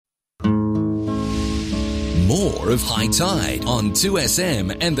more of High Tide on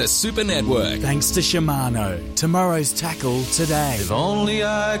 2SM and the Super Network. Thanks to Shimano. Tomorrow's tackle today. If only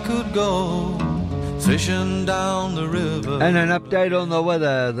I could go fishing down the river. And an update on the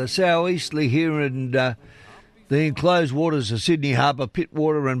weather. The southeasterly here in the enclosed waters of Sydney Harbour,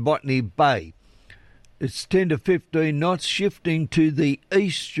 Pittwater and Botany Bay. It's 10 to 15 knots, shifting to the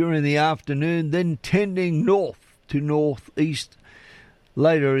east during the afternoon, then tending north to northeast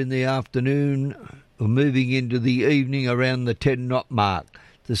later in the afternoon, moving into the evening around the 10-knot mark.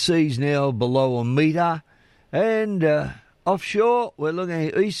 The sea's now below a metre, and offshore we're looking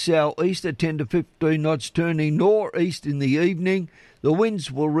at east-southeast at 10 to 15 knots, turning northeast in the evening. The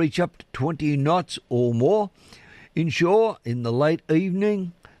winds will reach up to 20 knots or more. Inshore in the late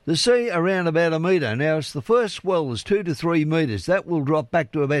evening, the sea around about a metre. Now, it's the first swell is 2 to 3 metres. That will drop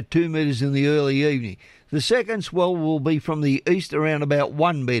back to about 2 metres in the early evening. The second swell will be from the east around about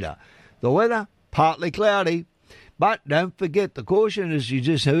 1 metre. The weather, partly cloudy. But don't forget the caution, as you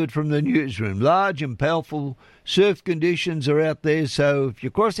just heard from the newsroom. Large and powerful surf conditions are out there, so if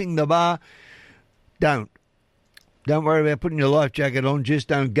you're crossing the bar, don't. Don't worry about putting your life jacket on, just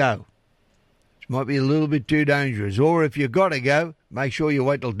don't go. It might be a little bit too dangerous. Or if you've got to go, make sure you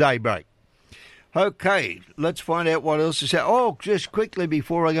wait till daybreak. Okay, let's find out what else is happening. Oh, just quickly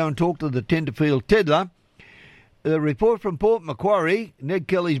before I go and talk to the Tenterfield Tiddler, the report from Port Macquarie, Ned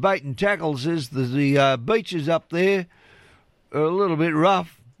Kelly's Bait and Tackle, says the beaches up there are a little bit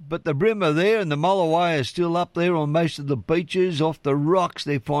rough, but the brimmer there and the mulloway are still up there on most of the beaches. Off the rocks,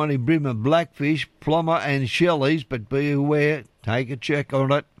 they're finding brimmer blackfish, plummer and shellies, but be aware, take a check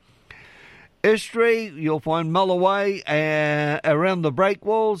on it. Estuary, you'll find mulloway around the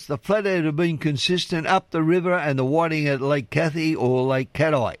breakwalls. The flathead have been consistent up the river and the whiting at Lake Cathy or Lake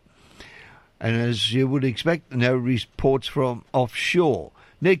Cattai. And as you would expect, no reports from offshore.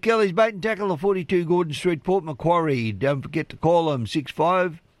 Ned Kelly's Bait and Tackle, 42 Gordon Street, Port Macquarie. Don't forget to call them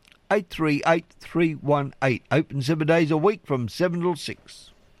 65 838 318. Open 7 days a week from 7 till 6.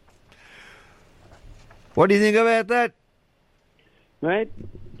 What do you think about that? Mate,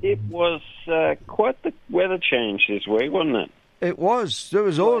 it was quite the weather change this week, wasn't it? It was. There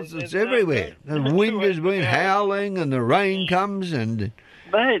was all it's everywhere. The wind has been howling and the rain comes and...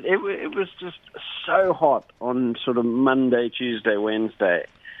 Mate, it was just so hot on sort of Monday, Tuesday, Wednesday.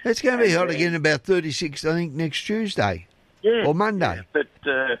 It's going to be hot again about 36, I think, next Tuesday. Yeah. Or Monday.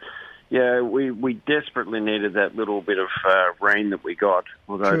 Yeah, but, we desperately needed that little bit of rain that we got.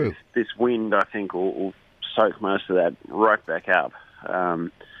 Although this wind, I think, will soak most of that right back up.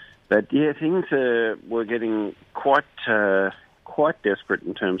 But, yeah, things were getting quite desperate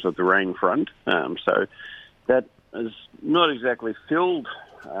in terms of the rain front. So that has not exactly filled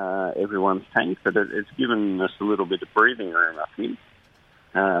everyone's tank, but it's given us a little bit of breathing room, I think.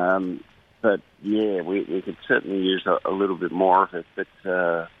 But, yeah, we could certainly use a little bit more of it. But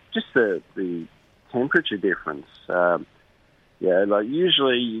just the temperature difference. Like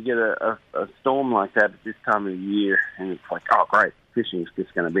usually you get a storm like that at this time of the year, and it's like, oh, great, fishing's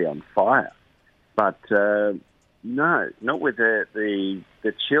just going to be on fire. But no, not with the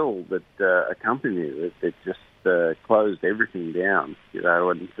chill that accompanied it. It just closed everything down,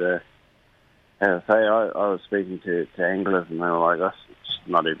 and as I say, I was speaking to anglers, and they were like, "That's just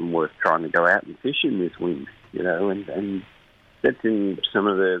not even worth trying to go out and fish in this wind," and that's in some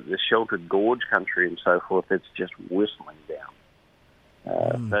of the sheltered gorge country and so forth. It's just whistling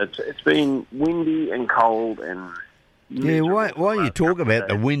down. So it's been windy and cold and while you talk about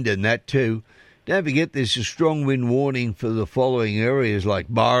the wind and that too, don't forget there's a strong wind warning for the following areas like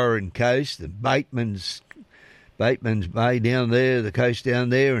Byron Coast, the Bateman's Bay down there, the coast down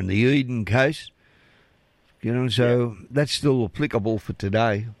there, and the Eden Coast. So that's still applicable for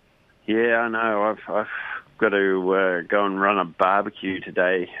today. Yeah, I know. I've got to go and run a barbecue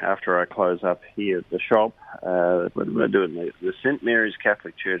today after I close up here at the shop. We're doing the St. Mary's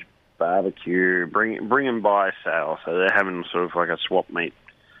Catholic Church barbecue, bring 'em by sale. So they're having sort of like a swap meet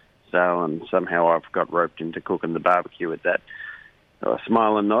sale, and somehow I've got roped into cooking the barbecue at that. So I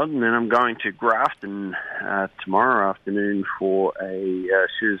smile and nod, and then I'm going to Grafton tomorrow afternoon for a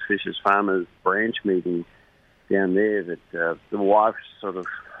Shooters Fishers Farmers branch meeting down there that the wife sort of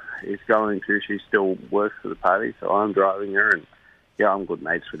is going to. She still works for the party, so I'm driving her, and I'm good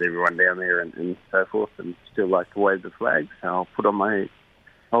mates with everyone down there and so forth, and still like to wave the flag. So I'll put on my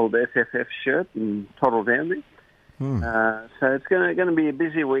old SFF shirt and toddle down there. So it's going to be a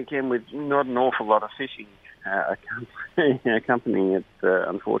busy weekend with not an awful lot of fishing accompanying it,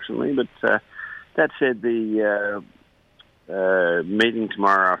 unfortunately. But that said, the meeting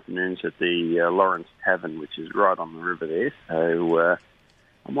tomorrow afternoon is at the Lawrence Tavern, which is right on the river there. So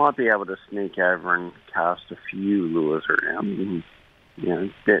I might be able to sneak over and cast a few lures around and,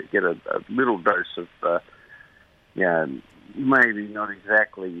 get a little dose of, maybe not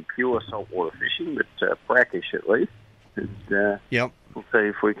exactly pure saltwater fishing, but brackish at least. And, Yep. we'll see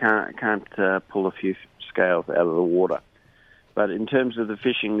if we can't pull a few scales out of the water. But in terms of the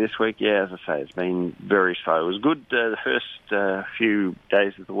fishing this week, yeah, as I say, it's been very slow. It was good the first few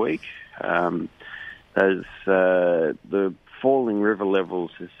days of the week. The falling river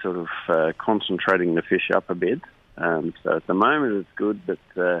levels is sort of concentrating the fish up a bit. So at the moment it's good, but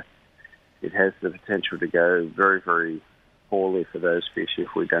it has the potential to go very, very poorly for those fish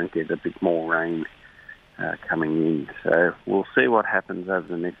if we don't get a bit more rain coming in. So we'll see what happens over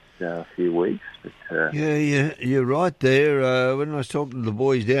the next few weeks. But, you're right there. When I was talking to the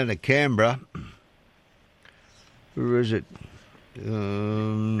boys down at Canberra, where is it?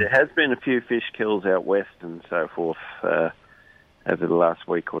 There has been a few fish kills out west and so forth over the last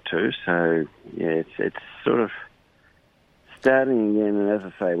week or two. So, yeah, it's sort of starting again. And as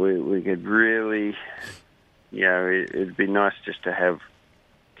I say, we could really, it'd be nice just to have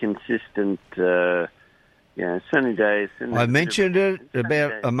consistent, sunny days. I mentioned it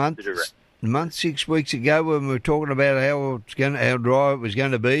about a month, 6 weeks ago when we were talking about how dry it was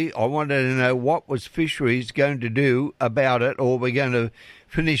going to be. I wanted to know what was fisheries going to do about it, or we're going to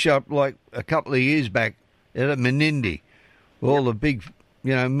finish up like a couple of years back at Menindee, all the big,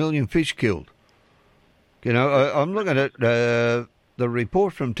 million fish killed. I'm looking at the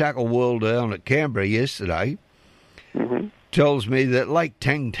report from Tackle World down at Canberra yesterday. Mm-hmm. Tells me that Lake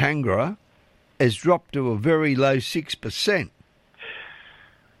Tantangra has dropped to a very low 6%.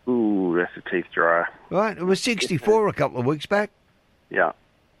 Ooh, that's a teeth dryer. Right, it was 64 a couple of weeks back. Yeah.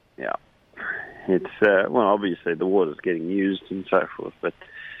 It's, obviously the water's getting used and so forth, but,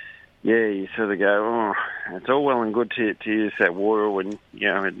 yeah, you sort of go, it's all well and good to use that water when,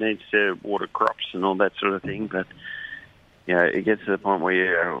 it needs to water crops and all that sort of thing, but, it gets to the point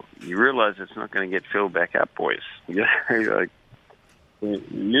where you realise it's not going to get filled back up, boys. You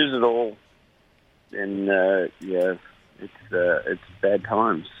use it all, and, it's bad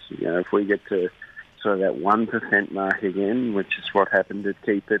times. If we get to sort of that 1% mark again, which is what happened at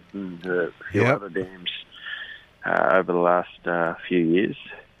Keep It and a few other dams over the last few years,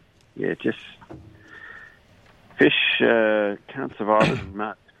 just fish can't survive in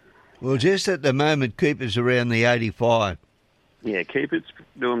mud. Well, just at the moment, Keep It's around the 85. Yeah, Keep It's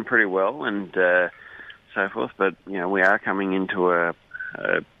doing pretty well and so forth, but, we are coming into a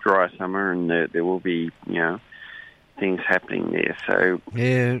dry summer and there will be, things happening there. So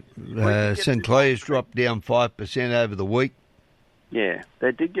St Clair's dropped down 5% over the week. Yeah,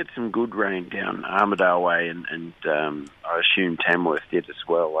 they did get some good rain down Armidale way, and I assume Tamworth did as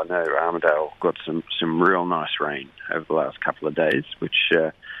well. I know Armidale got some real nice rain over the last couple of days, which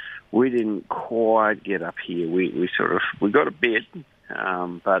we didn't quite get up here. We got a bit,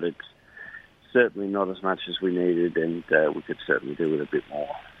 but it's certainly not as much as we needed, and we could certainly do with a bit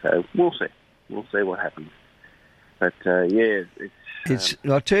more. So we'll see. We'll see what happens. But, it's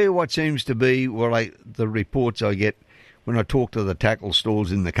I'll tell you what seems to be the reports I get when I talk to the tackle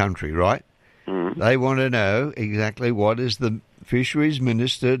stores in the country, right? Mm-hmm. They want to know exactly what is the fisheries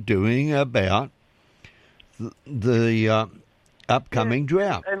minister doing about the upcoming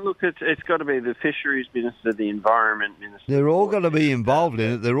drought. And look, it's got to be the fisheries minister, the environment minister. They're all got to be involved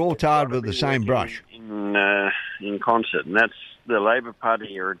in it. They're all tarred with the same brush. In concert, and that's the Labor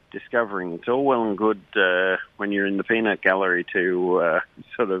Party are discovering. It's all well and good when you're in the peanut gallery to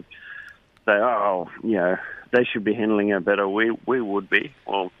sort of say, they should be handling it better. We would be.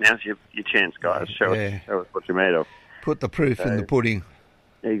 Well, now's your chance, guys. Show us what you're made of. Put the proof in the pudding.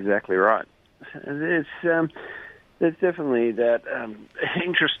 Exactly right. There's definitely that.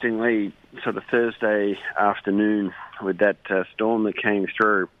 Interestingly, sort of Thursday afternoon with that storm that came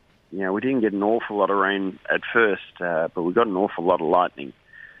through, we didn't get an awful lot of rain at first, but we got an awful lot of lightning.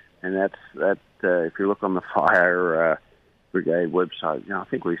 And that's if you look on the fire brigade website, I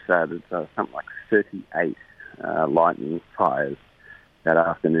think we started something like 38 lightning fires that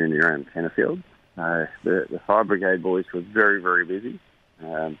afternoon around Tenterfield. The fire brigade boys were very, very busy.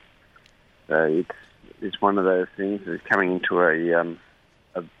 So it's one of those things that's coming into a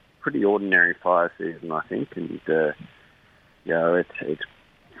pretty ordinary fire season, I think, and it's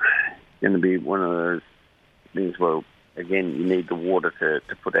going to be one of those things where, again, you need the water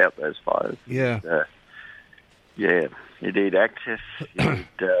to put out those fires. Yeah. And, you need access, you need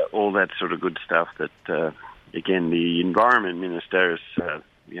all that sort of good stuff that, again, the Environment Minister is,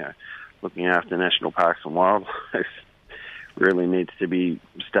 looking after national parks and wildlife, really needs to be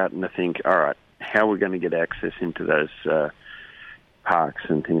starting to think, all right, how are we going to get access into those parks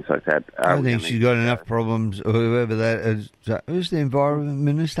and things like that. I think she's got enough problems, or whoever that is. Who's the Environment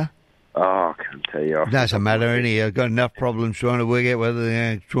Minister? Oh, I can't tell you. Doesn't matter, anyhow. Got enough problems trying to work out whether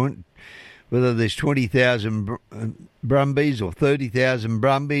there's 20,000 Brumbies or 30,000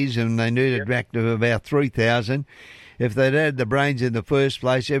 Brumbies, and they need it back to about 3,000. If they'd had the brains in the first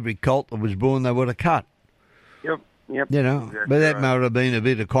place, every colt that was born they would have cut. Yep. You know, exactly, but that might have been a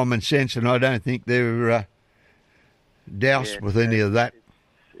bit of common sense, and I don't think they're doused with any of that.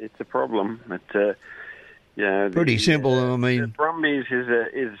 It's a problem. Pretty simple. I mean, the Brumbies is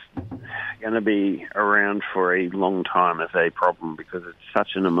going to be around for a long time as a problem because it's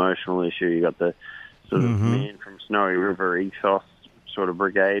such an emotional issue. You got the sort of man from Snowy River ethos sort of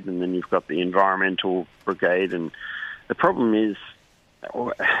brigade, and then you've got the environmental brigade, and the problem is,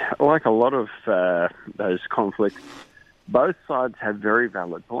 like a lot of those conflicts, both sides have very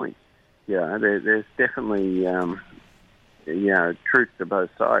valid points. Yeah, there's definitely truth to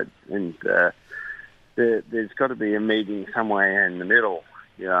both sides, and there's got to be a meeting somewhere in the middle.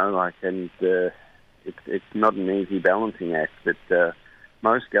 It's not an easy balancing act, but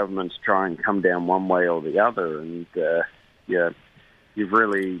most governments try and come down one way or the other, and you've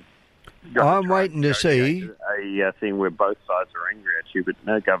really. I'm waiting to see a thing where both sides are angry at you, but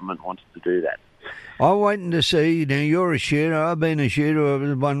no government wants to do that. I'm waiting to see. Now you're a shooter. I've been a shooter. I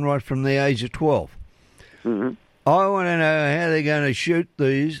was one right from the age of 12. Mm-hmm. I want to know how they're going to shoot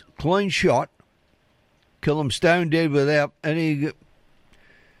these clean shot, kill them stone dead without any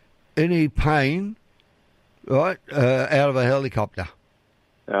pain, right? Out of a helicopter.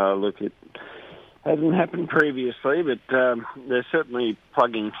 Look, it hasn't happened previously, but they're certainly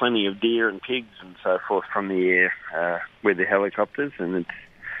plugging plenty of deer and pigs and so forth from the air with the helicopters, and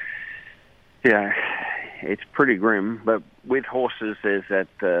it's pretty grim. But with horses, there's that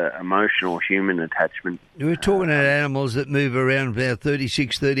emotional human attachment. We're talking about animals that move around about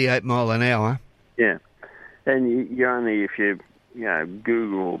 36, 38 mile an hour. Yeah, and you only, if you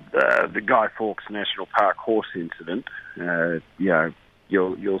Google the Guy Fawkes National Park horse incident,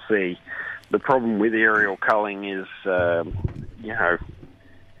 you'll see. The problem with aerial culling is,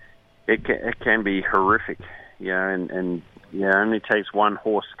 it can be horrific, and only takes one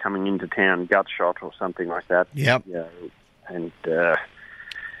horse coming into town, gut shot or something like that. Yep. And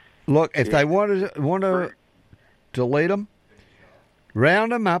look, if they want to delete them,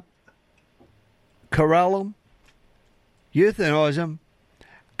 round them up, corral them, euthanize them,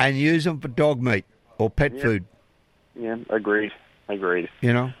 and use them for dog meat or pet food. Yeah, agreed.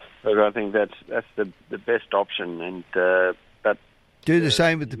 You know. Look, I think that's the best option, and but do the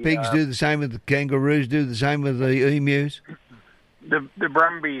same with the pigs, do the same with the kangaroos, do the same with the emus. The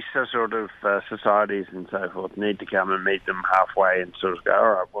Brumbies sort of societies and so forth need to come and meet them halfway and sort of go, all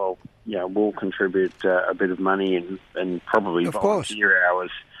right, well, we'll contribute a bit of money and probably volunteer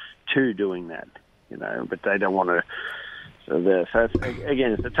hours to doing that, but they don't want to. So it's,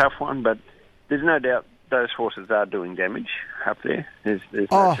 again, it's a tough one, but there's no doubt those horses are doing damage up there. There's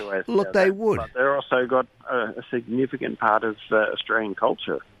no two ways look, about they that. would. But they've also got a significant part of Australian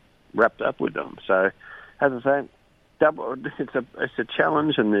culture wrapped up with them. So, as I say, it's a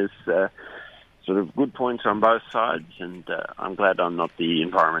challenge, and there's sort of good points on both sides, and I'm glad I'm not the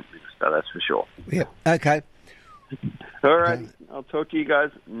environment minister, that's for sure. Yeah, okay. All right, okay. I'll talk to you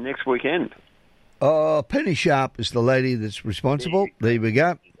guys next weekend. Penny Sharp is the lady that's responsible. There we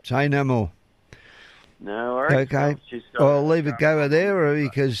go. Say no more. No, all right. Okay. I'll leave it go there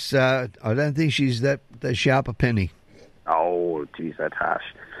because I don't think she's that sharp a penny. Oh, geez, that's harsh.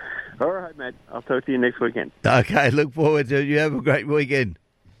 All right, mate. I'll talk to you next weekend. Okay, look forward to it. You have a great weekend.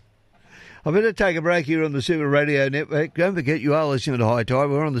 I better take a break here on the Super Radio Network. Don't forget you are listening to High Tide.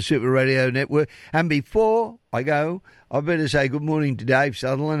 We're on the Super Radio Network. And before I go, I better say good morning to Dave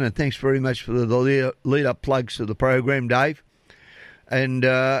Sutherland, and thanks very much for the lead-up plugs to the program, Dave. And,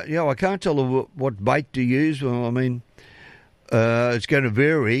 I can't tell her what bait to use. Well, I mean, it's going to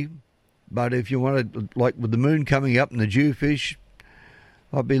vary. But if you want to, like with the moon coming up and the jewfish,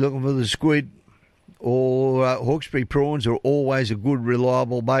 I'd be looking for the squid or Hawkesbury prawns are always a good,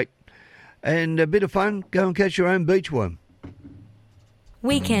 reliable bait. And a bit of fun, go and catch your own beachworm.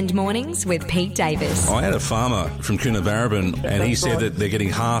 Weekend mornings with Pete Davis. I had a farmer from Coonabarabran, and he said that they're getting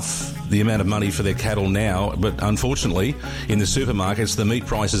half the amount of money for their cattle now, but unfortunately, in the supermarkets, the meat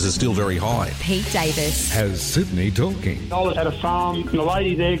prices are still very high. Pete Davis has Sydney talking. I was at a farm, and the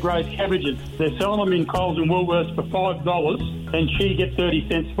lady there grows cabbages. They're selling them in Coles and Woolworths for $5, and she gets 30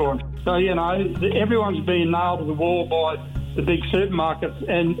 cents for them. So, everyone's being nailed to the wall by the big supermarkets,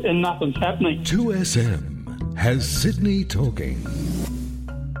 and nothing's happening. 2SM has Sydney talking.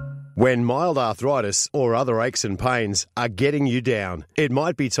 When mild arthritis or other aches and pains are getting you down, it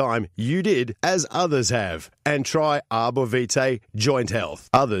might be time you did as others have and try Arbor Vitae Joint Health.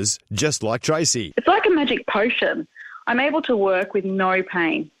 Others, just like Tracy. It's like a magic potion. I'm able to work with no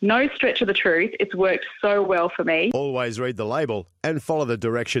pain. No stretch of the truth. It's worked so well for me. Always read the label and follow the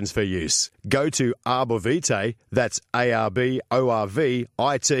directions for use. Go to Arbor Vitae, that's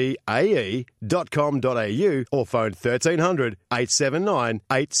ARBORVITAE.com.au or phone 1300 879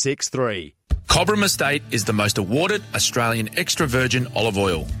 863. Cobram Estate is the most awarded Australian extra virgin olive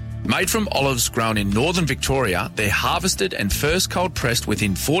oil. Made from olives grown in northern Victoria, they're harvested and first cold pressed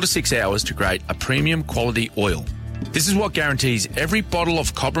within 4 to 6 hours to create a premium quality oil. This is what guarantees every bottle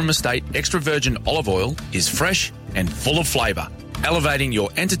of Cobram Estate extra virgin olive oil is fresh and full of flavour, elevating your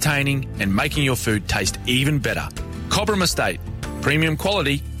entertaining and making your food taste even better. Cobram Estate, premium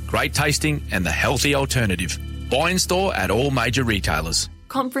quality, great tasting and the healthy alternative. Buy in store at all major retailers.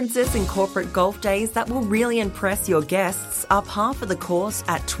 Conferences and corporate golf days that will really impress your guests are par for the course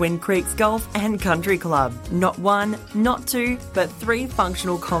at Twin Creeks Golf and Country Club. Not one, not two, but 3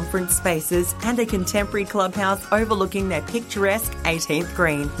 functional conference spaces and a contemporary clubhouse overlooking their picturesque 18th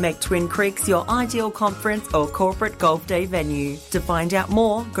green make Twin Creeks your ideal conference or corporate golf day venue. To find out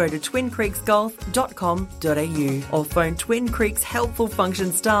more, go to twincreeksgolf.com.au or phone Twin Creeks Helpful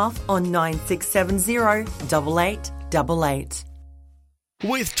Function staff on 9670 8888.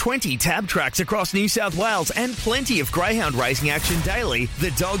 With 20 tab tracks across New South Wales and plenty of greyhound racing action daily,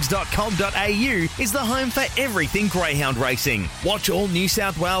 thedogs.com.au is the home for everything greyhound racing. Watch all New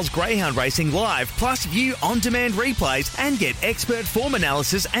South Wales greyhound racing live, plus view on-demand replays and get expert form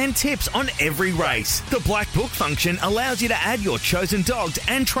analysis and tips on every race. The Black Book function allows you to add your chosen dogs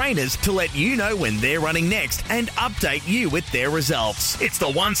and trainers to let you know when they're running next and update you with their results. It's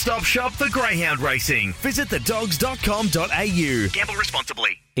the one-stop shop for greyhound racing. Visit thedogs.com.au. Gamble responsibly.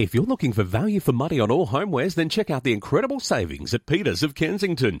 If you're looking for value for money on all homewares, then check out the incredible savings at Peters of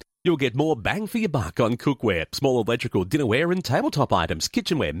Kensington. You'll get more bang for your buck on cookware, small electrical dinnerware and tabletop items,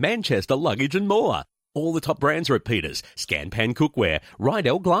 kitchenware, Manchester luggage and more. All the top brands are at Peters. Scanpan cookware,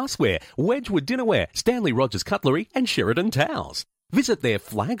 Rydell glassware, Wedgwood dinnerware, Stanley Rogers cutlery and Sheridan towels. Visit their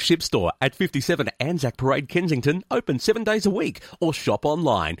flagship store at 57 Anzac Parade, Kensington, open 7 days a week, or shop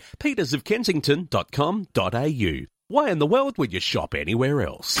online, petersofkensington.com.au. Why in the world would you shop anywhere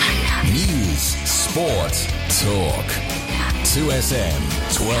else? News, sport, talk. 2SM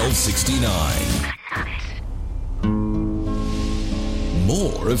 1269.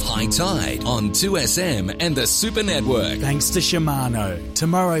 More of High Tide on 2SM and the Super Network. Thanks to Shimano.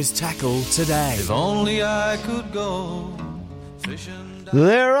 Tomorrow's tackle today. If only I could go fishing.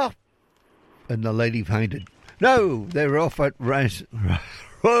 They're off. And the lady fainted. No, they're off at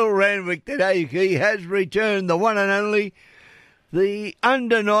Royal Randwick today. He has returned, the one and only, the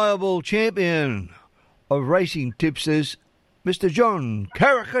undeniable champion of racing tipsters, Mr. John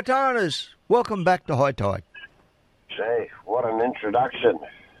Karakatanis. Welcome back to High Tide. Gee, what an introduction.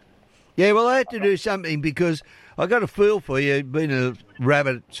 Yeah, well, I had to do something because I got a feel for you, being a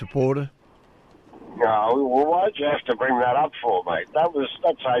rabbit supporter. No, well, why'd you have to bring that up for, mate? That's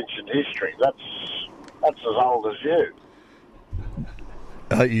ancient history. That's as old as you.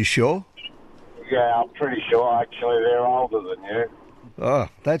 Are you sure? Yeah, I'm pretty sure, actually. They're older than you. Oh,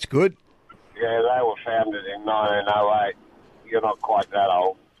 that's good. Yeah, they were founded in 1908. You're not quite that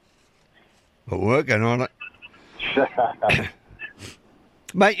old. We're working on it.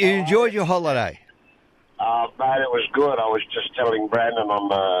 Mate, you enjoyed your holiday? Mate, it was good. I was just telling Brandon on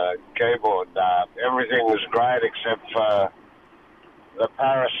the keyboard. Everything was great except for the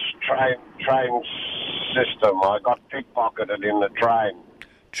Paris train system. I got pickpocketed in the train.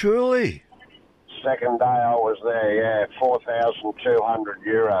 Truly? Second day I was there, yeah,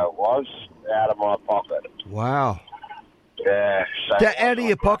 €4,200 was out of my pocket. Wow. Yeah. So out of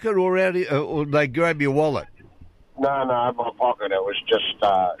your pocket or or they grab your wallet? No, my pocket. It was just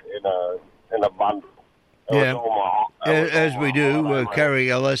in a bundle. Yeah. As we do,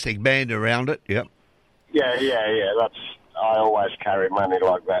 carry an elastic band around it. Yep. Yeah. I always carry money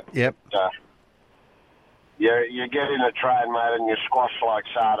like that. Yep. You get in a train, mate, and you squash like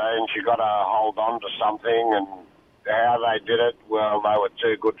sardines. You got to hold on to something, and how they did it, well, they were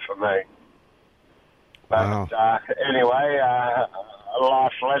too good for me. But anyway, a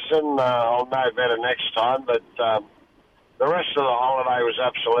life lesson. I'll know better next time. But the rest of the holiday was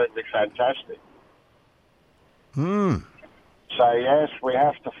absolutely fantastic. So yes, we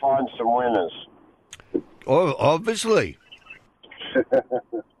have to find some winners. Oh, obviously.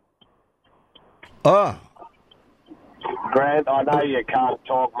 Oh. Grant, I know you can't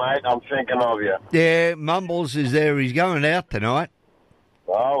talk, mate. I'm thinking of you. Yeah, Mumbles is there. He's going out tonight.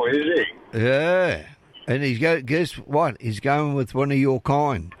 Oh, is he? Yeah. And guess what? He's going with one of your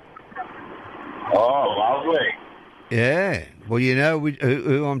kind. Oh, lovely. Yeah. Well, you know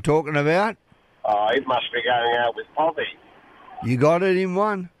who I'm talking about? Oh, he must be going out with Poppy. You got it in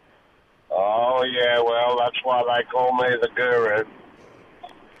one? Oh, yeah, well, that's why they call me the guru.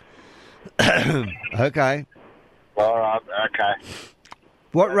 Okay. All right, okay.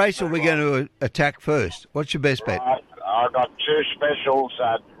 What race are we going to attack first? What's your best bet? I got two specials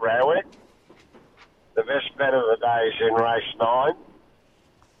at Rowwick. The best bet of the day is in race 9.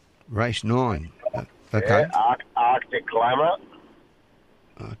 Race 9. Okay. Yeah, Arctic Glamour.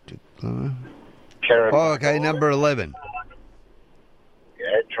 Arctic Glamour. Oh, okay, number 11.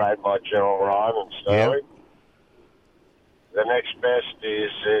 Yeah, trained by General Ryan and Sterling. Yep. The next best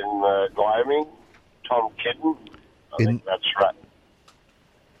is in Gloaming, Tom Kitten. I think that's right.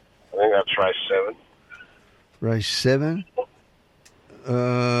 I think that's race 7. Race 7.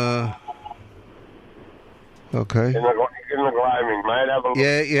 Okay. In the Gloaming, mate. Have a look.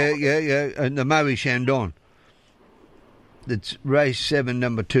 Yeah. And the Maui Shandon. It's race 7,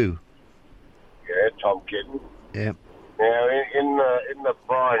 number 2. Yeah, Tom Kitten. Yeah. Now, in the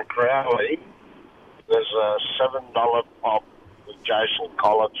Brian Crowley, there's a $7 pop with Jason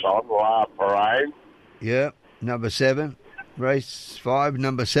Collins on, La Parade. Yeah, number 7. Race 5,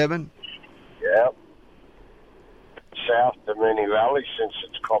 number 7. Yeah. South to Mooney Valley, since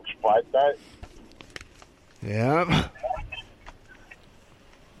it's Cox Plate Day. Yeah.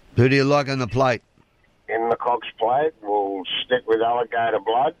 Who do you like on the plate? In the Cox Plate, we'll stick with Alligator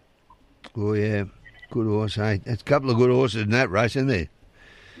Blood. Oh, yeah. Good horse, eh? There's a couple of good horses in that race, isn't there?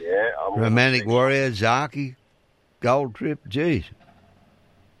 Yeah. Romantic Warrior, Zaki, Gold Trip, geez.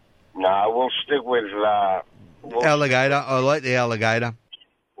 No, we'll stick with... Alligator. I like the Alligator.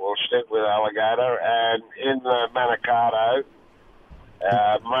 We'll stick with Alligator. And in the Manicato,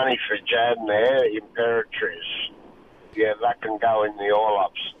 money for Jan there, Imperatrice. Yeah, that can go in the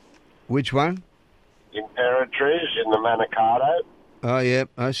all-ups. Which one? Imperatrice in the Manicato. Oh, yeah,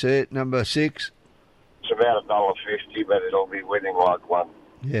 I see it. Number 6. It's about $1.50, but it'll be winning like one.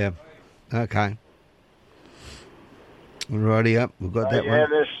 Yeah. Okay. Righty up. We've got that yeah,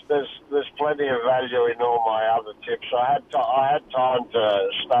 one. there's plenty of value in all my other tips. I had time to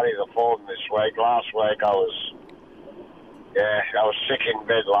study the form this week. Last week I was sick in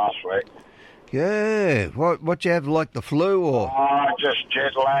bed last week. Yeah. What you have, like the flu or? Oh, just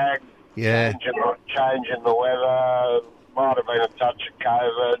jet lag. Yeah. Changing the weather. Might have been a touch of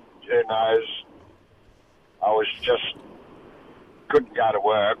COVID. Who knows? I couldn't go to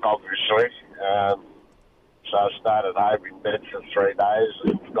work, obviously. So I started home in bed for 3 days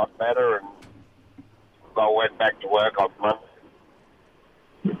and got better, and I went back to work on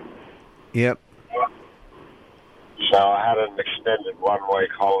Monday. Yep. So I had an extended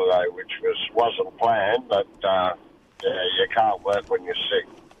 1-week holiday, which wasn't planned, but you can't work when you're sick.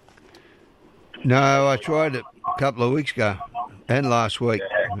 No, I tried it a couple of weeks ago and last week.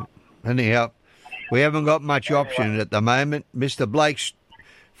 Yeah. Anyhow, we haven't got much option at the moment. Mr. Blake's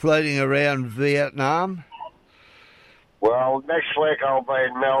floating around Vietnam. Well, next week I'll be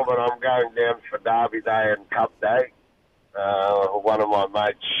in Melbourne. I'm going down for Derby Day and Cup Day. One of my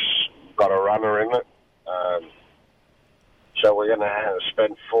mates got a runner in it. So we're going to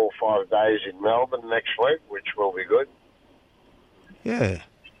spend 4 or 5 days in Melbourne next week, which will be good. Yeah.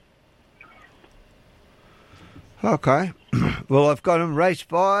 Okay. Well, I've got them race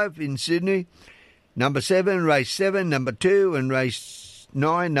 5 in Sydney, number 7, race 7, number 2, and race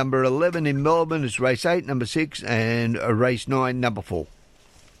 9, number 11 in Melbourne. It's race 8, number 6, and race 9, number 4.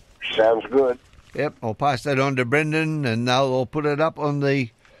 Sounds good. Yep, I'll pass that on to Brendan, and they'll all put it up on the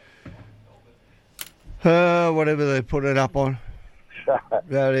whatever they put it up on.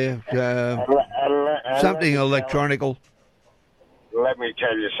 Something electronical. Let me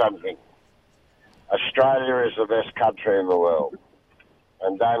tell you something. Australia is the best country in the world,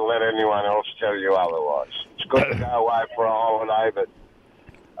 and don't let anyone else tell you otherwise. It's good to go away for a holiday, but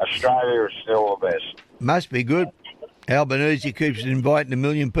Australia is still the best. Must be good. Albanese keeps inviting 1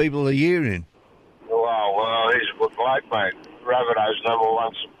 million people a year in. Well, he's a good bloke, mate. Rabbitoh's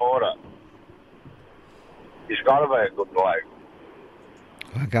 #1 supporter. He's got to be a good bloke.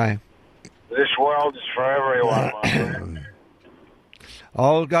 Okay. This world is for everyone, my friend.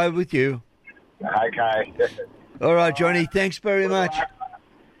 I'll go with you. Okay. All right, Johnny. Thanks very much.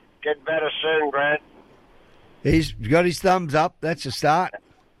 Get better soon, Grant. He's got his thumbs up. That's a start.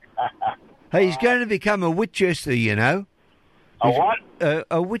 Hey, he's going to become a Winchester, you know. A what?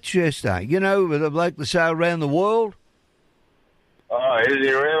 A Winchester. You know, with a bloke that sail around the world. Oh, is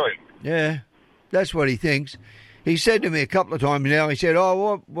he really? Yeah, that's what he thinks. he said to me a couple of times now, he said,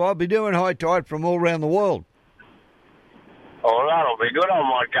 well, I'll be doing high tide from all around the world. Oh, that'll be good. I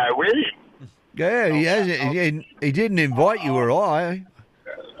might go with you. Yeah, he hasn't. He didn't invite you or I.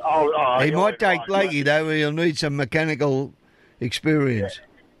 He might take Blakey, though. He'll need some mechanical experience.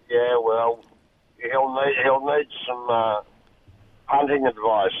 Yeah, well, he'll need some hunting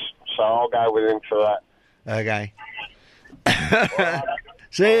advice, so I'll go with him for that. Okay.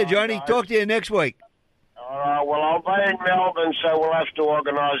 See you, Johnny. Talk to you next week. All right, well, I'll be in Melbourne, so we'll have to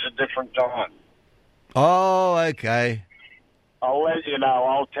organise a different time. Oh, okay. I'll let you know.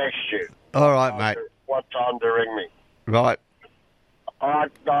 I'll text you. All right, mate. What time to ring me. Right. All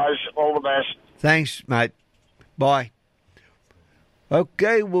right, guys. All the best. Thanks, mate. Bye.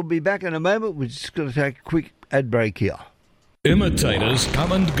 Okay, we'll be back in a moment. We're just going to take a quick ad break here. Imitators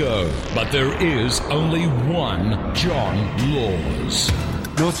come and go, but there is only one John Laws.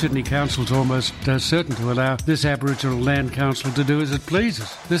 North Sydney Council's almost certain to allow this Aboriginal Land Council to do as it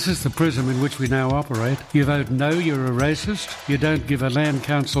pleases. This is the prism in which we now operate. You vote no, you're a racist. You don't give a land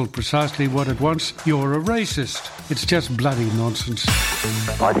council precisely what it wants, you're a racist. It's just bloody nonsense.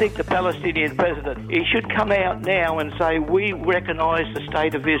 I think the Palestinian president, he should come out now and say, we recognise the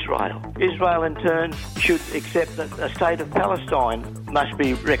state of Israel. Israel, in turn, should accept that the state of Palestine must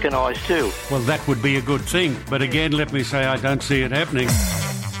be recognised too. Well, that would be a good thing. But again, let me say I don't see it happening.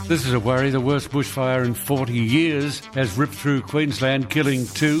 This is a worry. The worst bushfire in 40 years has ripped through Queensland, killing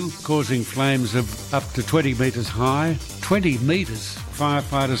 2, causing flames of up to 20 metres high. 20 metres?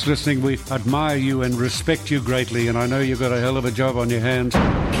 Firefighters listening, we admire you and respect you greatly, and I know you've got a hell of a job on your hands.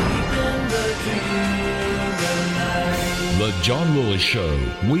 The John Lewis Show,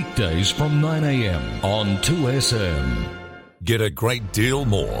 weekdays from 9 a.m. on 2SM. Get a great deal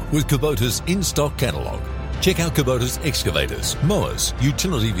more with Kubota's in-stock catalogue. Check out Kubota's excavators, mowers,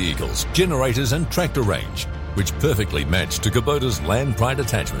 utility vehicles, generators and tractor range, which perfectly match to Kubota's Land Pride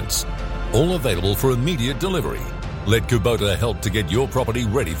attachments. All available for immediate delivery. Let Kubota help to get your property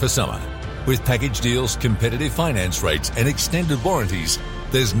ready for summer. With package deals, competitive finance rates and extended warranties,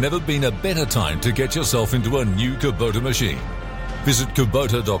 there's never been a better time to get yourself into a new Kubota machine. Visit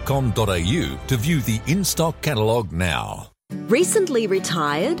kubota.com.au to view the in-stock catalogue now. Recently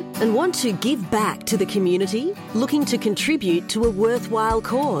retired and want to give back to the community? Looking to contribute to a worthwhile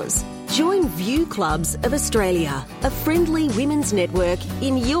cause? Join View Clubs of Australia, a friendly women's network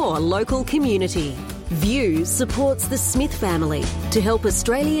in your local community. View supports the Smith family to help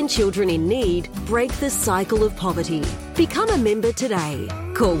Australian children in need break the cycle of poverty. Become a member today.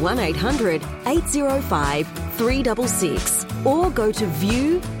 Call 1800 805 366 or go to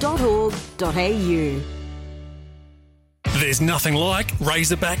view.org.au. There's nothing like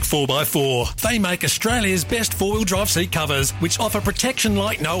Razorback 4x4. They make Australia's best four-wheel drive seat covers, which offer protection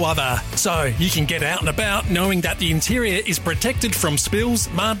like no other. So you can get out and about knowing that the interior is protected from spills,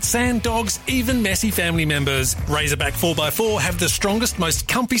 mud, sand, dogs, even messy family members. Razorback 4x4 have the strongest, most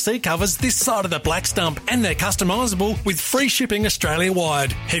comfy seat covers this side of the black stump, and they're customisable with free shipping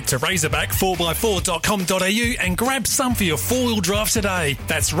Australia-wide. Head to razorback4x4.com.au and grab some for your four-wheel drive today.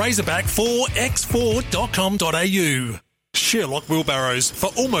 That's razorback4x4.com.au. Sherlock Wheelbarrows for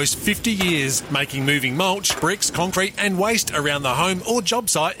almost 50 years, making moving mulch, bricks, concrete and waste around the home or job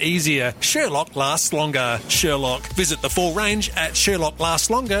site easier. Sherlock lasts longer. Sherlock. Visit the full range at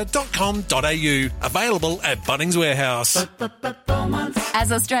sherlocklastlonger.com.au. Available at Bunnings Warehouse.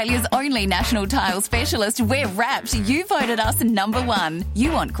 As Australia's only national tile specialist, we're wrapped. You voted us number one.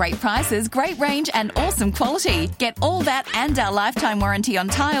 You want great prices, great range and awesome quality. Get all that and our lifetime warranty on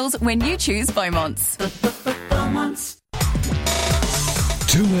tiles when you choose Beaumont's.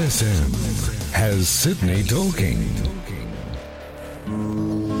 2SM has Sydney talking.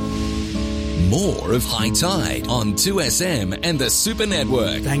 More of High Tide on 2SM and the Super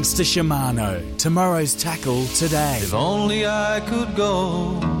Network. Thanks to Shimano. Tomorrow's tackle today. If only I could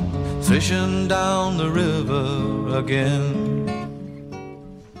go fishing down the river again.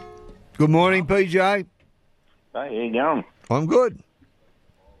 Good morning, PJ. Hey, how you going? I'm good.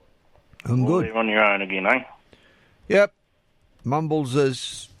 You're on your own again, eh? Yep. Mumbles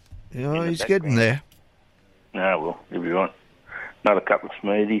is, he's getting there. No, well, he'll be right. Another couple of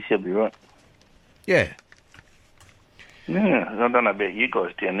smoothies, he'll be right. Yeah. Yeah, I don't know about you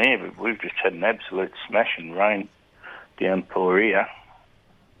guys down there, but we've just had an absolute smashing rain down Poria.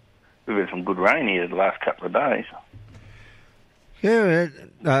 We've had some good rain here the last couple of days. Yeah,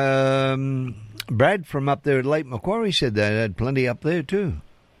 Brad from up there at Lake Macquarie said they had plenty up there too.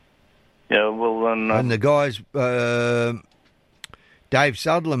 Yeah, well... and the guys... Dave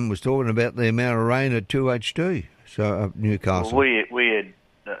Sutherland was talking about the amount of rain at 2HT, so Newcastle. Well, we had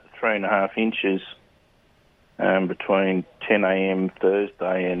 3.5 inches between 10 a.m.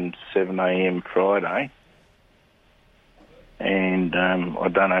 Thursday and 7 a.m. Friday. And I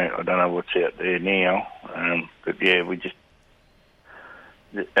don't know what's out there now, but yeah, we just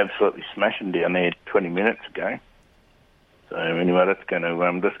absolutely smashing down there 20 minutes ago. So anyway, that's going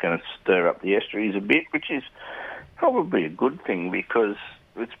to stir up the estuaries a bit, which is probably a good thing because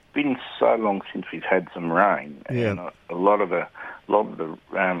it's been so long since we've had some rain, and a lot of the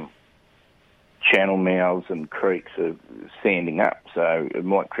channel mouths and creeks are sanding up, so it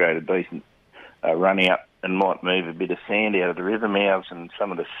might create a decent run out and might move a bit of sand out of the river mouths and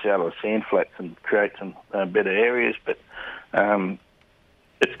some of the shallow sand flats and create some better areas. But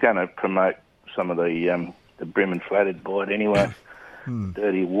it's going to promote some of the brim and flathead bite anyway.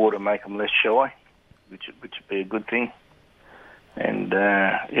 Dirty water make them less shy, which would be a good thing. And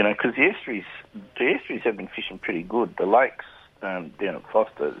because the estuaries have been fishing pretty good. The lakes down at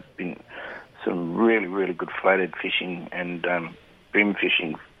Foster has been some really, really good flathead fishing and brim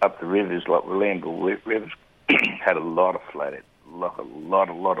fishing up the rivers, like the Landville rivers, had a lot of flathead, like a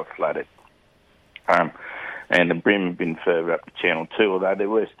lot of flathead. And the brim have been further up the channel too, although there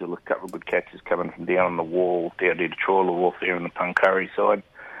were still a couple of good catches coming from down on the wall, down near the trawler wharf there on the Punkurry side,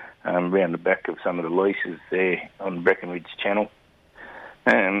 round the back of some of the leases there on Breckenridge Channel.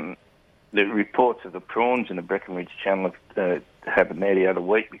 The reports of the prawns in the Breckenridge Channel happened there the other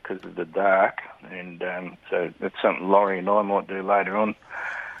week because of the dark, and so that's something Laurie and I might do later on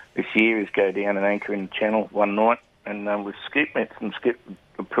this year, is go down and anchor in the channel one night and with scoop nets and skip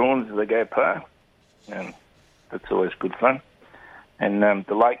the prawns as they go past. And that's always good fun. And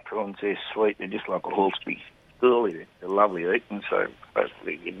the lake prawns, they're sweet. They're just like a Hawkesbury early. They're lovely eating, so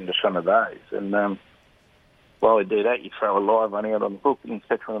basically get into some of those. And while we do that, you throw a live one out on the hook and you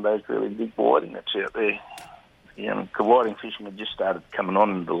catch one of those really big whiting that's out there. The whiting fishing had just started coming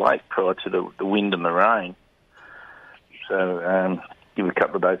on in the lake prior to the wind and the rain. So give it a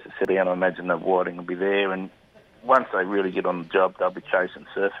couple of days to set out. I imagine the whiting will be there. And once they really get on the job, they'll be chasing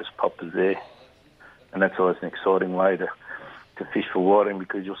surface poppers there. And that's always an exciting way to fish for whiting,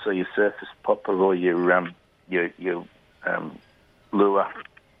 because you'll see your surface popper or your lure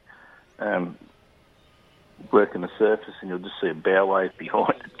working the surface, and you'll just see a bow wave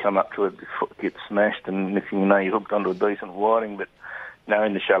behind it come up to it before it gets smashed. And if you know you're hooked onto a decent whiting, but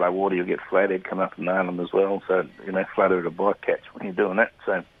in the shallow water you'll get flathead come up and nail them as well. So flathead a bite catch when you're doing that.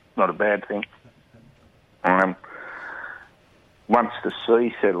 So not a bad thing. Once the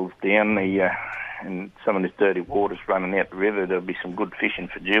sea settles down, and some of this dirty water's running out the river, there'll be some good fishing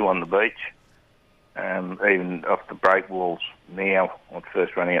for dew on the beach. Even off the breakwalls now, on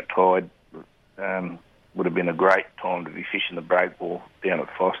first running out tide, would have been a great time to be fishing the breakwall down at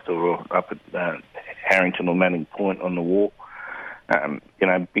Foster or up at Harrington or Manning Point on the walk.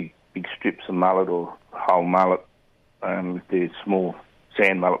 Big strips of mullet or whole mullet. If there's small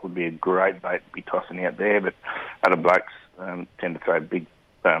sand mullet would be a great bait to be tossing out there, but other blokes tend to throw big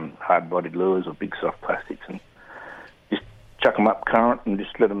hard-bodied lures or big soft plastics and just chuck them up current and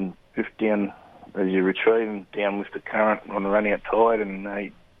just let them drift down as you retrieve them down with the current on the running out tide, and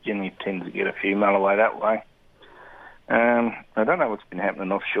they generally tend to get a few mull away that way. I don't know what's been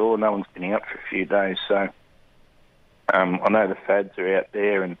happening offshore. No one's been out for a few days, so I know the fads are out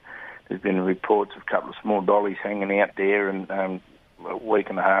there, and there's been reports of a couple of small dollies hanging out there, and a week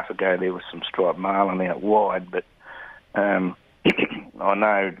and a half ago there was some striped marlin out wide, but I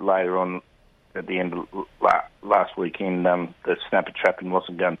know later on at the end of last weekend the snapper trapping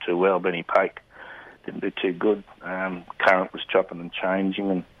wasn't going too well. Benny Pake didn't do too good. Current was chopping and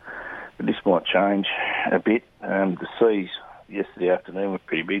changing, but this might change a bit. The seas yesterday afternoon were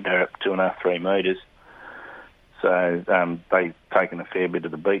pretty big. They were up 2.5, 3 metres. So they've taken a fair bit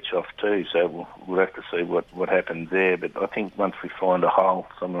of the beach off too, so we'll have to see what happens there. But I think once we find a hole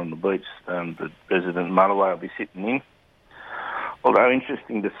somewhere on the beach, the resident mulloway will be sitting in. Although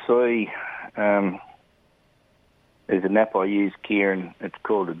interesting to see, there's an app I use, Kieran, it's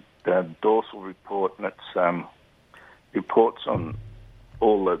called a dorsal report, and it's reports on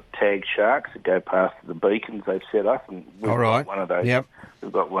all the tagged sharks that go past the beacons they've set up. And we've got one of those. Yep.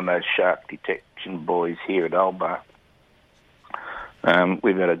 We've got one of those shark detection boys here at Alba.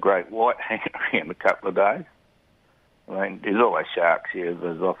 We've had a great white hanging around a couple of days. I mean, there's always sharks here,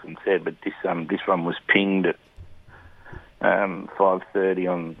 as often said, but this one was pinged at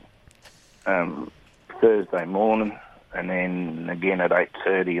 5:30 on Thursday morning, and then again at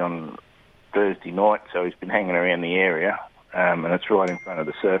 8:30 on Thursday night. So he's been hanging around the area, and it's right in front of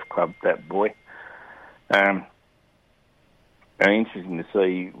the surf club, that boy. And interesting to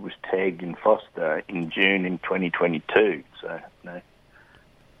see, he was tagged in Foster in June in 2022. So,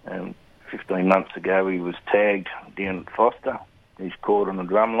 15 months ago, he was tagged down at Foster. He's caught on the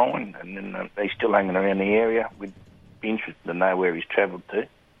drum line, and then he's still hanging around the area. We'd be interested to know where he's travelled to,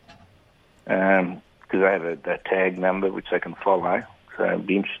 because they have a tag number which they can follow, so it'd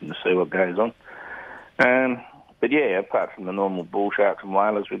be interesting to see what goes on. But yeah, apart from the normal bull sharks and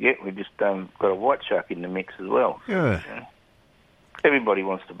whalers we get, we just got a white shark in the mix as well. Yeah. Everybody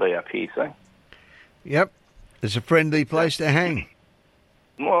wants to be up here, so. Yep. It's a friendly place to hang.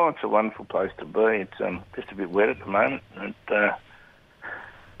 Well, it's a wonderful place to be. It's just a bit wet at the moment. I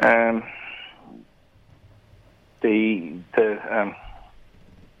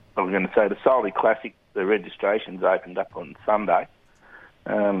was going to say the Solly Classic, the registration's opened up on Sunday.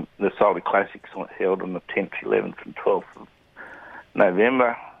 The Solly Classic's held on the 10th, 11th and 12th of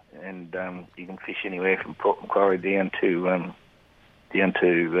November, and you can fish anywhere from Port Macquarie down to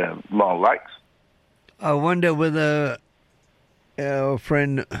Mile Lakes. I wonder whether our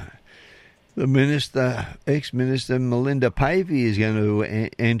friend, the minister, ex-minister Melinda Pavey, is going to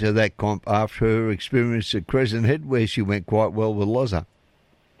enter that comp after her experience at Crescent Head, where she went quite well with Loza.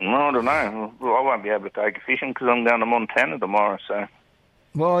 Well, I don't know. Well, I won't be able to take her fishing because I'm going to Montana tomorrow, so...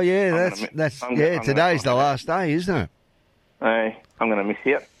 Well, yeah, today's the last day, isn't it? I'm going to miss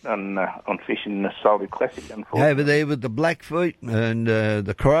out on fishing the Solly Classic, unfortunately. Over there with the Blackfeet and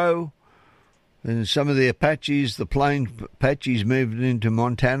the Crow and some of the Apaches, the plain Apaches moved into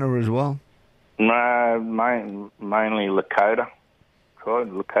Montana as well? No, mainly Lakota.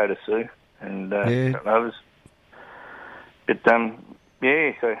 Lakota Sioux and others. But,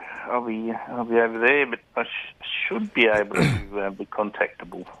 yeah, so I'll be over there, but I should be able to be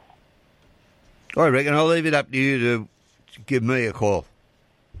contactable. I reckon I'll leave it up to you to give me a call.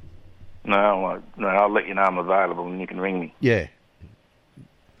 No, I'll let you know I'm available and you can ring me. Yeah.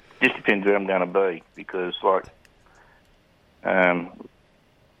 Just depends where I'm going to be, because,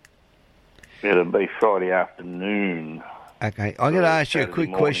 it'll be Friday afternoon. Okay, I'm going to ask you a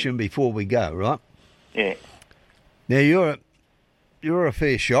quick question before we go, right? Yeah. Now, you're a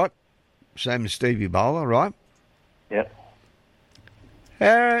fair shot, same as Stevie Bowler, right? Yep.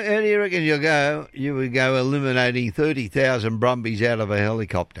 How do you reckon you would go eliminating 30,000 brumbies out of a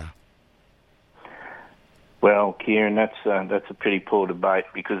helicopter? Well, Kieran, that's a pretty poor debate,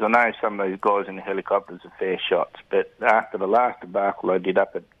 because I know some of those guys in the helicopters are fair shots, but after the last debacle I did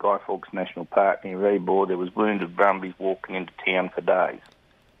up at Guy Fawkes National Park near Rebor, there was wounded brumbies walking into town for days.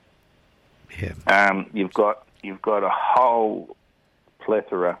 Yeah. You've got a whole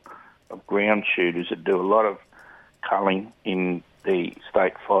plethora of ground shooters that do a lot of culling in the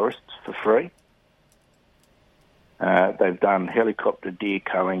state forests for free. They've done helicopter deer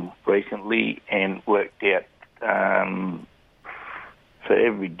culling recently and worked out for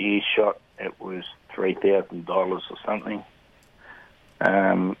every deer shot it was $3,000 or something.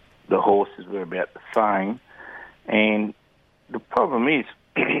 The horses were about the same. And the problem is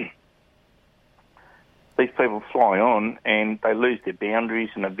these people fly on and they lose their boundaries,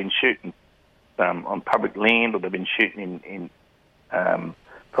 and they've been shooting on public land, or they've been shooting in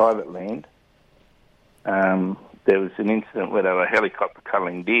private land. There was an incident where they were helicopter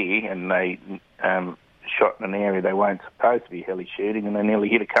culling deer, and they shot in an area they weren't supposed to be heli shooting, and they nearly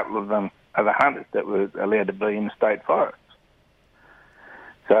hit a couple of other hunters that were allowed to be in the state forests.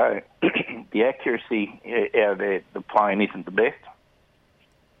 So the accuracy out of the plane isn't the best,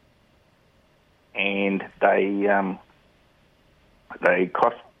 and they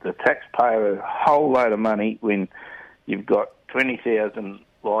cost the taxpayer a whole load of money when you've got 20,000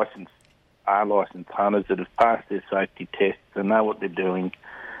 licensed hunters that have passed their safety tests and know what they're doing.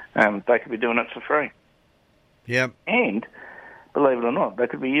 They could be doing it for free. Yep. And, believe it or not, they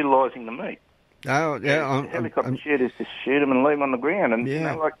could be utilising the meat. Oh, yeah. Helicopter shooters just shoot them and leave them on the ground. And,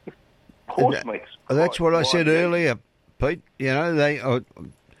 like horse meats. That's what I said earlier, Pete. They herd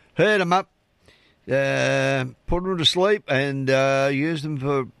them up, put them to sleep, and use them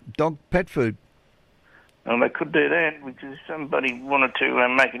for dog pet food. Well, they could do that because somebody wanted to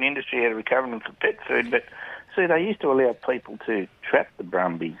make an industry out of recovering them for pet food. But, see, they used to allow people to trap the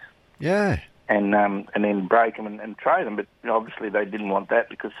brumbies. Yeah. And then break them and trade them. But obviously they didn't want that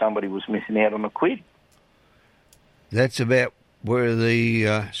because somebody was missing out on a quid. That's about where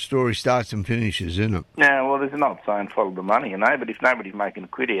the story starts and finishes, isn't it? Yeah, well, there's an old saying, follow the money, but if nobody's making a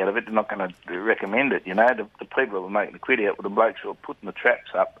quid out of it, they're not going to recommend it, The people who were making the quid out were the blokes who were putting the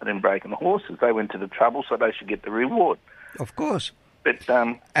traps up and then breaking the horses. They went to the trouble, so they should get the reward. Of course. But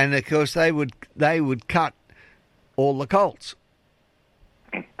and, of course, they would cut all the colts.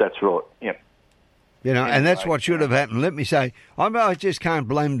 That's right, yep. And that's what should have happened. Let me say, I just can't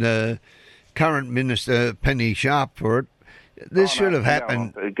blame the current Minister, Penny Sharp, for it. This should have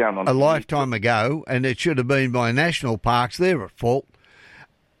happened a lifetime ago, and it should have been by national parks. They're at fault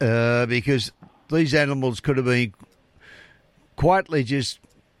because these animals could have been quietly just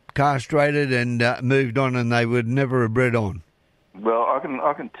castrated and moved on, and they would never have bred on. Well,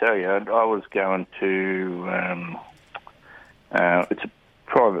 I can tell you, I was going to it's a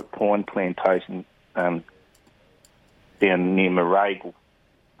private pine plantation down near Marragle,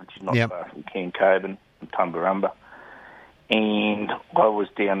 which is not far from Cancoban and Tumbarumba. And I was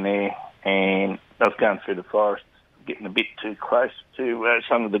down there, and I was going through the forest, getting a bit too close to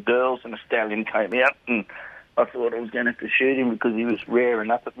some of the girls, and a stallion came out, and I thought I was going to have to shoot him because he was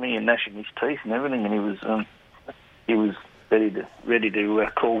rearing up at me and gnashing his teeth and everything, and he was ready to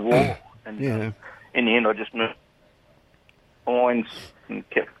call war. And in the end, I just moved pines and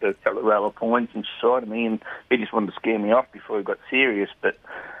kept a couple of row of pines inside of me, and he just wanted to scare me off before he got serious. But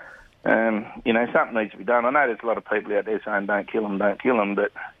something needs to be done. I know there's a lot of people out there saying don't kill them, but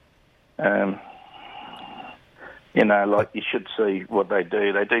you should see what they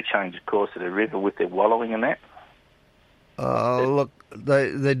do. They do change the course of the river with their wallowing and that. Look,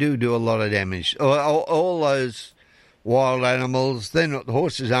 they do a lot of damage. All those wild animals, the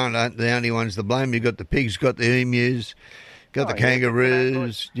horses aren't the only ones to blame. You've got the pigs, got the emus, got the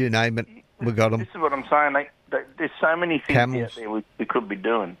kangaroos, you name it. We got them. This is what I'm saying. There's so many things out there we could be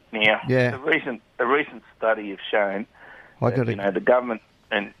doing. Now, a recent study has shown that, the government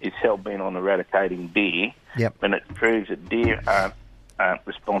is hell-bent on eradicating deer, and it proves that deer aren't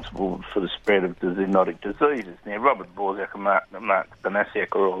responsible for the spread of the zoonotic diseases. Now, Robert Borsak and Mark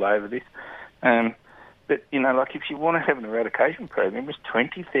Banasiak are all over this. But, if you want to have an eradication program, there's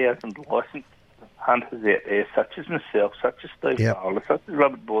 20,000 licensed hunters out there, such as myself, such as Steve Fowler, such as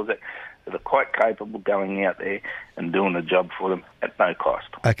Robert Borsak, that are quite capable going out there and doing the job for them at no cost.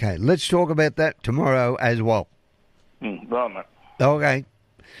 Okay, let's talk about that tomorrow as well. Right, mate. Okay.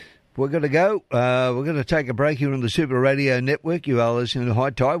 We're going to go. We're going to take a break here on the Super Radio Network. You are listening to High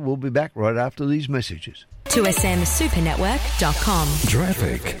Tide. We'll be back right after these messages. 2SMSupernetwork.com.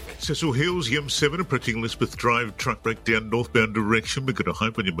 Traffic. Cecil Hills, M7 approaching Elizabeth Drive, truck breakdown northbound direction. We've got a high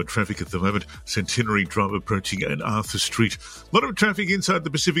volume of traffic at the moment. Centenary Drive approaching and Arthur Street. A lot of traffic inside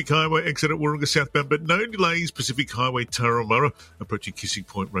the Pacific Highway exit at Warringah southbound, but no delays. Pacific Highway Tarahumara approaching Kissing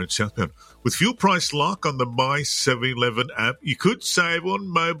Point Road southbound. With fuel price lock on the My 7-Eleven app, you could save on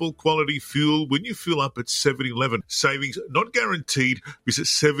mobile quality fuel when you fuel up at 7-Eleven. Savings not guaranteed. Visit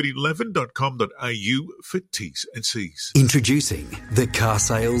 7eleven.com.au for T's and C's. Introducing the car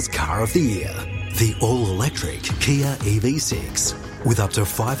sales car of the year, the all-electric Kia EV6. With up to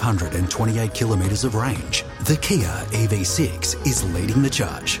 528 kilometres of range, the Kia EV6 is leading the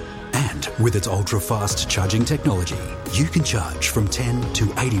charge. And with its ultra-fast charging technology, you can charge from 10 to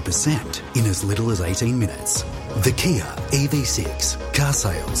 80% in as little as 18 minutes. The Kia EV6, car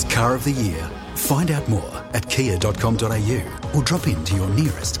sales car of the year. Find out more at kia.com.au or drop into your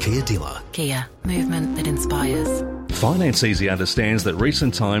nearest Kia dealer. Kia, movement that inspires. Finance Easy understands that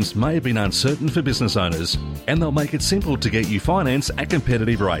recent times may have been uncertain for business owners, and they'll make it simple to get you finance at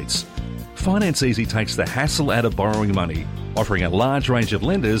competitive rates. Finance Easy takes the hassle out of borrowing money, offering a large range of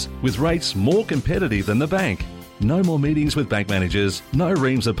lenders with rates more competitive than the bank. No more meetings with bank managers, no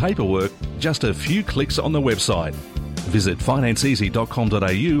reams of paperwork, just a few clicks on the website. Visit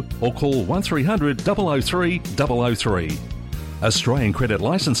financeeasy.com.au or call 1300 003 003. Australian credit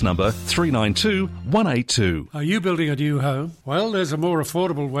licence number 392182. Are you building a new home? Well, there's a more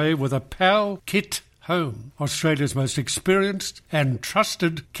affordable way with a PAL Kit Home, Australia's most experienced and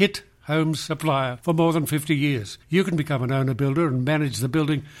trusted kit home supplier for more than 50 years. You can become an owner-builder and manage the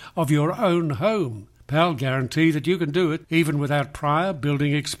building of your own home. PAL guarantee that you can do it even without prior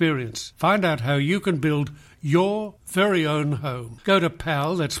building experience. Find out how you can build your very own home. Go to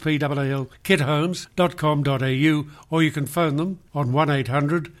PAL, that's PAL, kithomes.com.au, or you can phone them on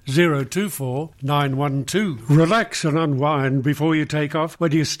 1800 024 912. Relax and unwind before you take off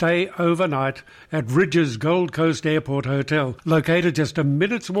when you stay overnight at Ridges Gold Coast Airport Hotel, located just a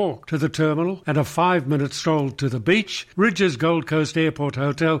minute's walk to the terminal and a 5-minute stroll to the beach. Ridges Gold Coast Airport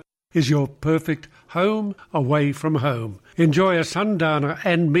Hotel is your perfect home away from home. Enjoy a sundowner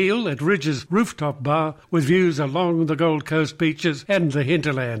and meal at Ridges Rooftop Bar with views along the Gold Coast beaches and the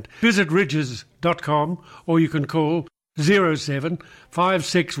hinterland. Visit ridges.com or you can call 07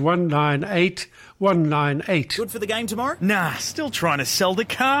 56198 198. Good for the game tomorrow? Nah, still trying to sell the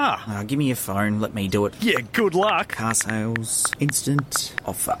car. Give me your phone, let me do it. Yeah, good luck. Car sales, instant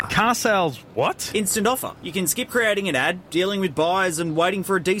offer. Car sales what? Instant offer. You can skip creating an ad, dealing with buyers and waiting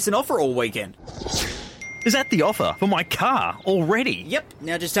for a decent offer all weekend. Is that the offer for my car already? Yep.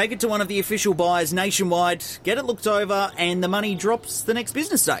 Now just take it to one of the official buyers nationwide, get it looked over, and the money drops the next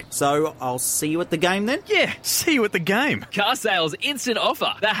business day. So I'll see you at the game then? Yeah, see you at the game. Car Sales Instant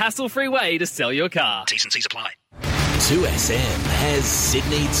Offer. The hassle-free way to sell your car. T's and C's apply. 2SM has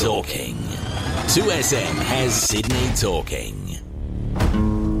Sydney talking. 2SM has Sydney talking.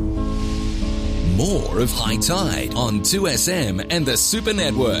 More of High Tide on 2SM and the Super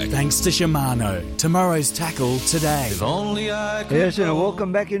Network. Thanks to Shimano. Tomorrow's tackle today. If only I could Yes, and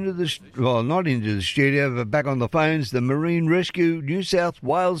welcome back into the, well, not into the studio, but back on the phones, the Marine Rescue New South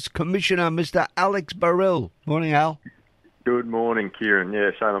Wales Commissioner, Mr. Alex Burrell. Morning, Al. Good morning, Kieran.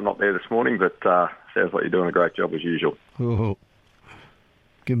 Yeah, shame I'm not there this morning, but sounds like you're doing a great job as usual. Oh,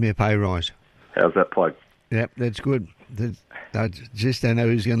 give me a pay rise. How's that plug? Yep, that's good. I just don't know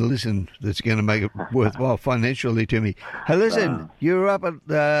who's going to listen that's going to make it worthwhile financially to me. Hey, listen, you were up at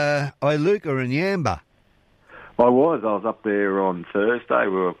Iluka in Yamba. I was up there on Thursday.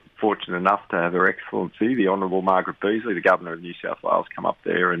 We were fortunate enough to have Her Excellency, the Honourable Margaret Beasley, the Governor of New South Wales, come up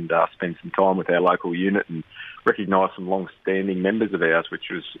there and spend some time with our local unit and recognise some long-standing members of ours, which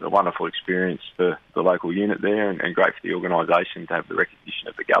was a wonderful experience for the local unit there and great for the organisation to have the recognition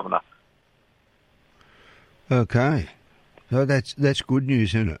of the Governor. Okay. So that's good news,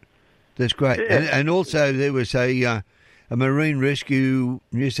 isn't it? That's great. Yeah. And also there was a Marine Rescue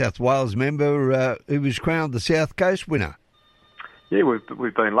New South Wales member who was crowned the South Coast winner. Yeah,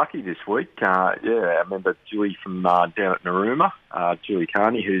 we've been lucky this week. Our member Julie from down at Narooma, Julie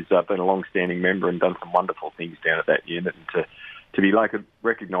Carney, who's been a long-standing member and done some wonderful things down at that unit, and to be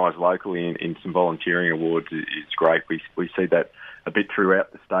recognised locally in some volunteering awards is great. We see that a bit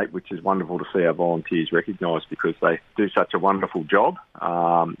throughout the state, which is wonderful to see our volunteers recognised because they do such a wonderful job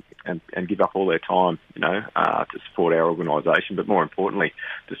and give up all their time, to support our organisation, but more importantly,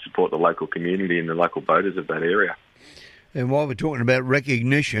 to support the local community and the local boaters of that area. And while we're talking about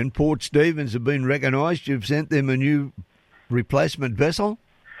recognition, Port Stephens have been recognised. You've sent them a new replacement vessel?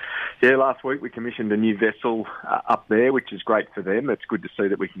 Yeah, last week we commissioned a new vessel up there, which is great for them. It's good to see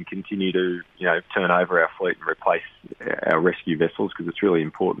that we can continue to, turn over our fleet and replace our rescue vessels, because it's really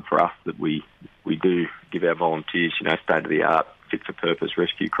important for us that we do give our volunteers, state-of-the-art, fit-for-purpose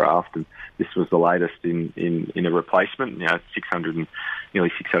rescue craft. And this was the latest in a replacement, nearly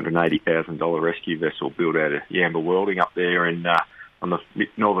 $680,000 rescue vessel built out of Yamba Welding up there on the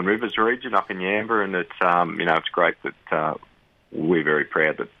Northern Rivers region up in Yamba. And it's, it's great that we're very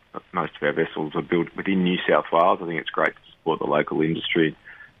proud that most of our vessels are built within New South Wales. I think it's great to support the local industry,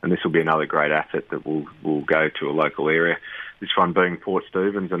 and this will be another great asset that will go to a local area. This one being Port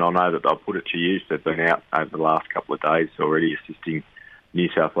Stephens, and I know that they'll put it to use. They've been out over the last couple of days already assisting New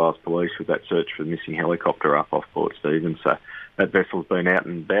South Wales Police with that search for the missing helicopter up off Port Stephens. So that vessel's been out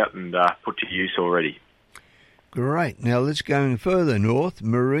and about and put to use already. Great. Now let's go further north.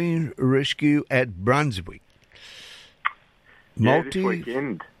 Marine Rescue at Brunswick. This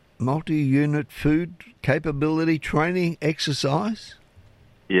weekend. Multi-unit food capability training exercise?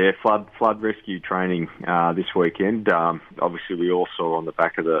 Yeah, flood rescue training this weekend. Obviously, we all saw on the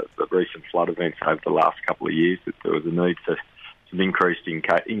back of the recent flood events over the last couple of years that there was a need for some increasing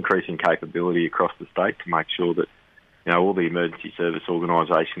capability across the state to make sure that all the emergency service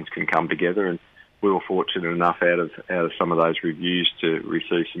organisations can come together. And we were fortunate enough out of some of those reviews to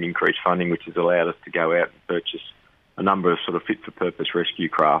receive some increased funding, which has allowed us to go out and purchase a number of sort of fit-for-purpose rescue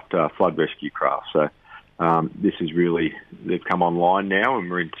craft, flood rescue craft. So this is really, they've come online now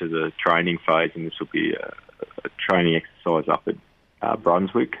and we're into the training phase, and this will be a training exercise up at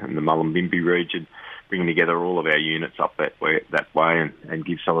Brunswick and the Mullumbimby region, bringing together all of our units up that way and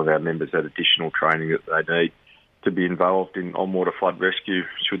give some of our members that additional training that they need to be involved in on-water flood rescue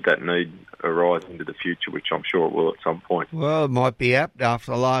should that need arise into the future, which I'm sure it will at some point. Well, it might be apt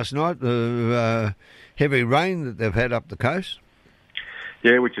after last night, the heavy rain that they've had up the coast.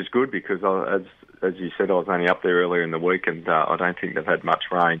 Yeah, which is good because, as you said, I was only up there earlier in the week and I don't think they've had much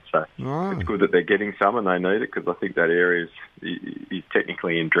rain. So It's good that they're getting some and they need it, because I think that area is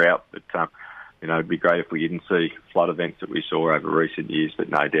technically in drought. But, it'd be great if we didn't see flood events that we saw over recent years, but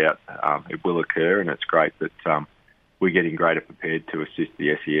no doubt it will occur, and it's great that we're getting greater prepared to assist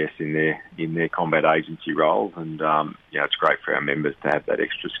the SES in their combat agency roles, and it's great for our members to have that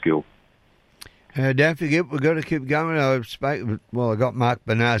extra skill. Don't forget, we've got to keep going. I got Mark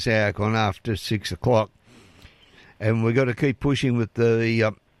Benazak on after 6 o'clock, and we've got to keep pushing with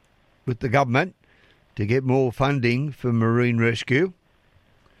the government to get more funding for marine rescue.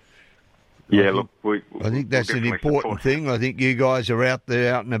 Yeah, I think that's an important thing. I think you guys are out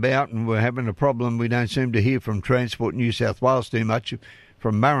there, out and about, and we're having a problem. We don't seem to hear from Transport New South Wales too much,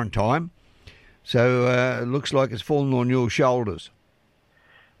 from Maritime. So it looks like it's fallen on your shoulders.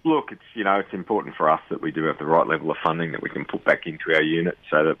 Look, it's important for us that we do have the right level of funding that we can put back into our unit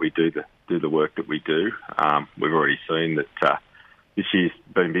so that we do the work that we do. We've already seen that this year's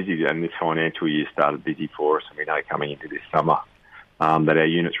been busy, and this financial year started busy for us, and we know coming into this summer that our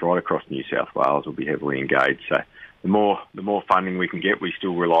units right across New South Wales will be heavily engaged. So the more funding we can get, we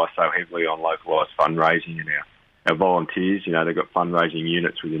still rely so heavily on localised fundraising, and our volunteers, they've got fundraising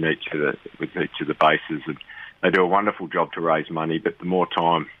units within each of the bases, and they do a wonderful job to raise money, but the more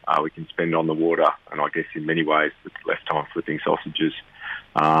time we can spend on the water, and I guess in many ways with less time flipping sausages,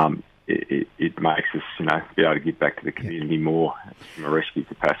 it makes us, be able to give back to the community more from a rescue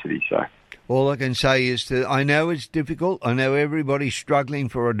capacity. So all I can say is that I know it's difficult. I know everybody's struggling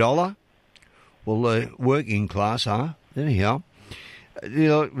for $1. Well, the working class are. Anyhow,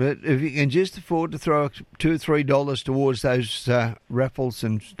 but if you can just afford to throw $2 or $3 towards those raffles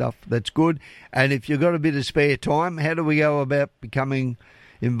and stuff, that's good. And if you've got a bit of spare time, how do we go about becoming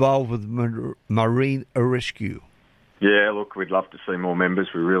involved with marine rescue? Yeah, look, we'd love to see more members.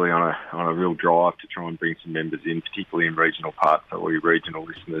 We're really on a real drive to try and bring some members in, particularly in regional parts, so we regional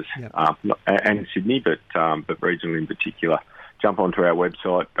listeners, and Sydney, but regional in particular. Jump onto our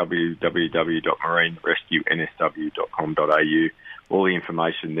website, www.marinerescuensw.com.au. All the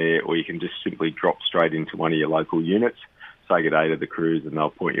information there, or you can just simply drop straight into one of your local units, say good day to the crews, and they'll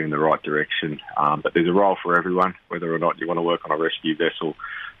point you in the right direction. But there's a role for everyone, whether or not you want to work on a rescue vessel,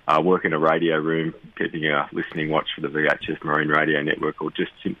 work in a radio room, keeping a listening watch for the VHF Marine Radio Network, or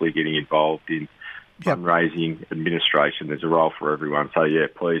just simply getting involved in fundraising, administration. There's a role for everyone. So,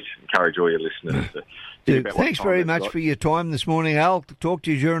 please encourage all your listeners to think about thanks very much for your time this morning, Al. Talk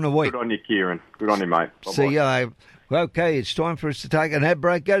to you during the week. Good on you, Kieran. Good on you, mate. Bye-bye. See you later. Okay, it's time for us to take an ad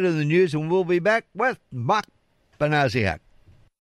break, go to the news, and we'll be back with Mark Banasiak.